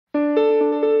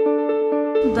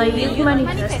The Youth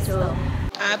Manifesto.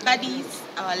 Our bodies,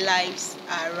 our lives,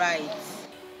 our rights.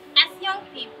 As young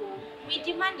people, we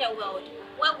demand a world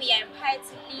where we are empowered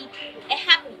to lead a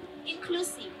happy,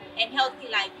 inclusive, and healthy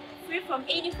life, free from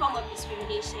any form of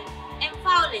discrimination and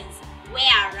violence, where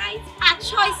our rights, our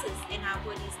choices, and our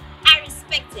bodies are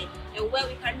respected, and where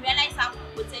we can realize our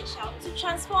potential to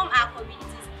transform our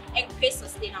communities and create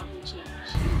sustainable change.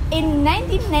 In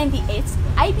 1998,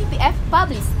 IPPF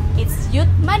published its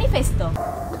Youth Manifesto.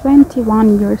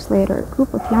 21 years later, a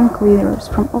group of young leaders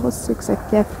from all 6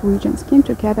 IPPF regions came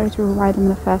together to rewrite the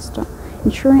manifesto,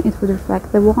 ensuring it would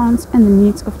reflect the wants and the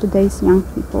needs of today's young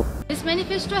people. This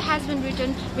manifesto has been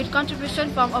written with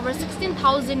contribution from over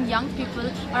 16,000 young people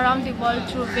around the world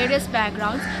through various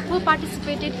backgrounds who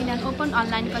participated in an open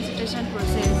online consultation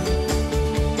process.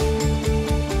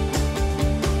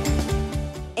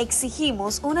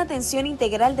 Exigimos una atención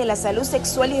integral de la salud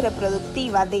sexual y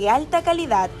reproductiva de alta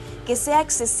calidad que sea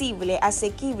accesible,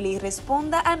 asequible y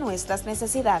responda a nuestras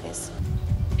necesidades.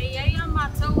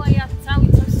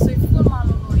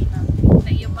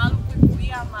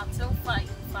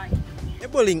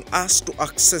 Enabling us to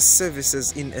access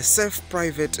services in a safe,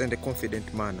 private and a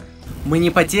confident manner. Мы не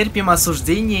потерпим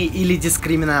осуждения или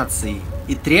дискриминации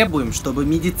и требуем, чтобы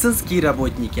медицинские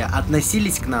работники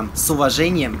относились к нам с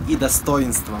уважением и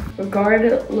достоинством.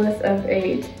 Regardless of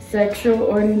age, sexual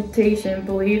orientation,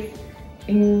 belief,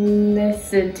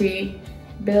 ethnicity,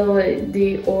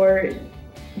 ability, or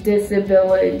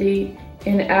disability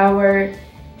in our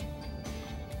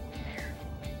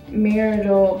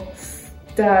marital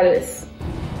status.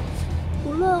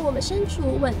 无论我们身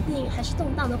处稳定还是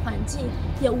动荡的环境，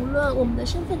也无论我们的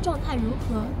身份状态如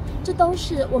何，这都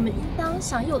是我们应当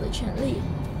享有的权利。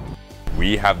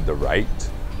We have the right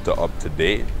to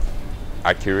up-to-date,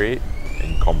 accurate,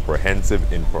 and comprehensive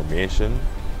information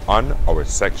on our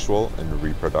sexual and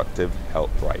reproductive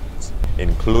health rights,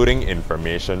 including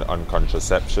information on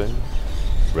contraception,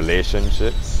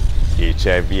 relationships,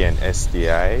 HIV and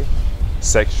STI,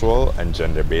 sexual and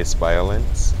gender-based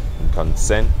violence, and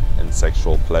consent and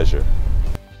sexual pleasure.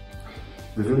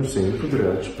 Devemos ser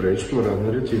empoderados para explorar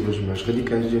narrativas mais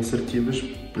radicais e assertivas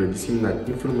para disseminar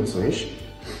informações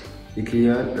e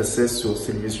criar acesso aos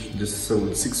serviços de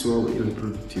saúde sexual e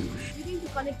reprodutivos. Leading to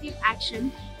collective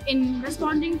action in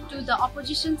responding to the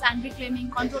oppositions and reclaiming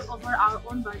control over our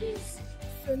own bodies.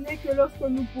 Ce n'est que lorsque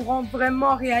nous pourrons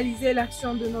vraiment réaliser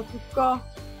l'action de notre corps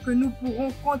que nous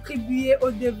pourrons contribuer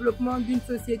au développement d'une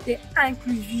société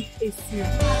inclusive et sûre.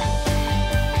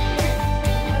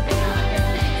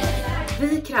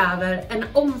 Vi kräver en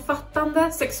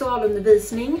omfattande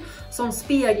sexualundervisning som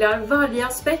speglar varje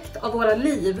aspekt av våra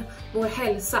liv, vår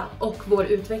hälsa och vår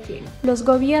utveckling. Los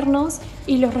gobiernos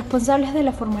y los responsables de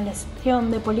la formulación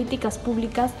de políticas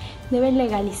públicas deben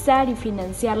legalizar y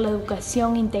financiar la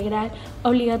educación integral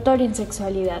obligatoria en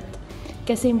sexualidad,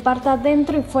 que se imparta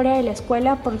dentro y fuera de la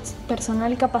escuela por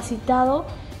personal capacitado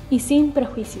y sin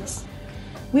prejuicios.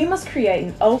 We must create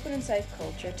an open and safe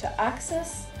culture to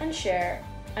access and share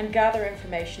and gather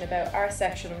information about our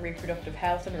sexual and reproductive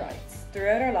health and rights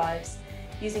throughout our lives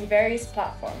using various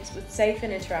platforms with safe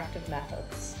and interactive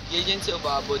methods. The agency of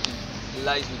our body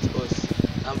lies with us,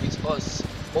 and with us,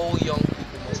 all young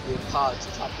people must be empowered to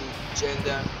tackle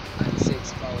gender and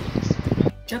sex violence.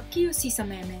 जबकि उसी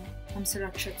समय में हम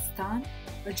सुरक्षित स्थान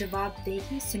और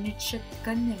जवाबदेही सुनिश्चित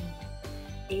करने में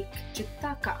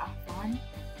एकजुटता का आह्वान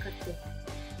करते हैं.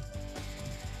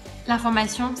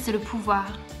 L'information, c'est le pouvoir,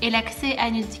 et l'accès à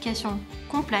une éducation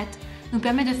complète nous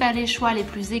permet de faire les choix les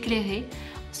plus éclairés,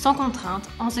 sans contrainte,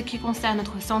 en ce qui concerne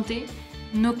notre santé,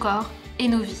 nos corps et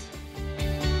nos vies.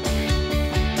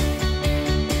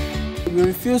 We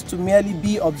refuse to merely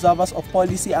be observers of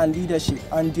policy and leadership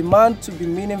and demand to be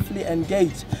meaningfully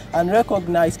engaged and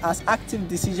recognized as active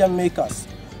decision makers.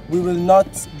 We will not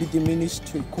be diminished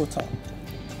to a quota.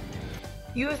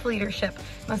 Youth leadership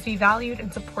must be valued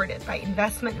and supported by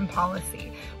investment in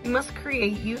policy. We must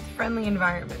create youth-friendly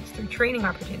environments through training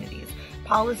opportunities,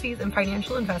 policies and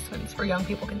financial investments where young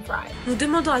people can thrive. Nous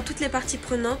demandons à toutes les parties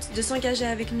prenantes de s'engager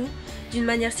avec nous d'une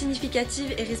manière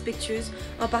significative et respectueuse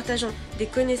en partageant des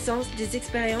connaissances, des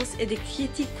expériences et des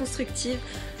critiques constructives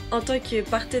en tant que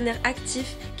partenaires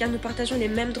actifs car nous partageons les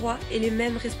mêmes droits et les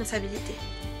mêmes responsabilités.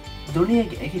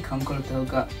 Duniyaga eki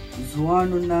kankoltawga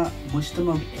zuwanuna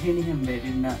mujtamaga ehenihem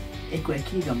bedinna eko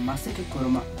ekiga maseke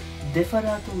korma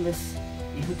defaratum ves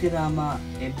ihutirama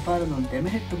ebbarun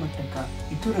demehettumattaka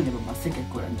ituraniba maseke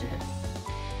koranje.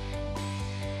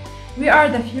 We are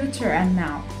the future and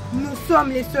now. Nous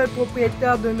sommes les seuls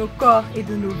propriétaires de nos corps et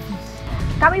de nos vies.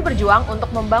 Kami berjuang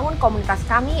untuk membangun komunitas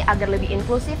kami agar lebih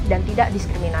inklusif dan tidak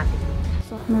diskriminatif.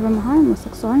 So Ми вимагаємо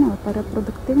сексуального та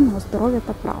репродуктивного здоров'я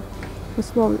та прав,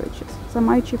 висловлюючись,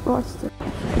 займаючи простір.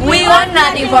 We want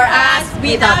nothing for us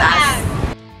without us.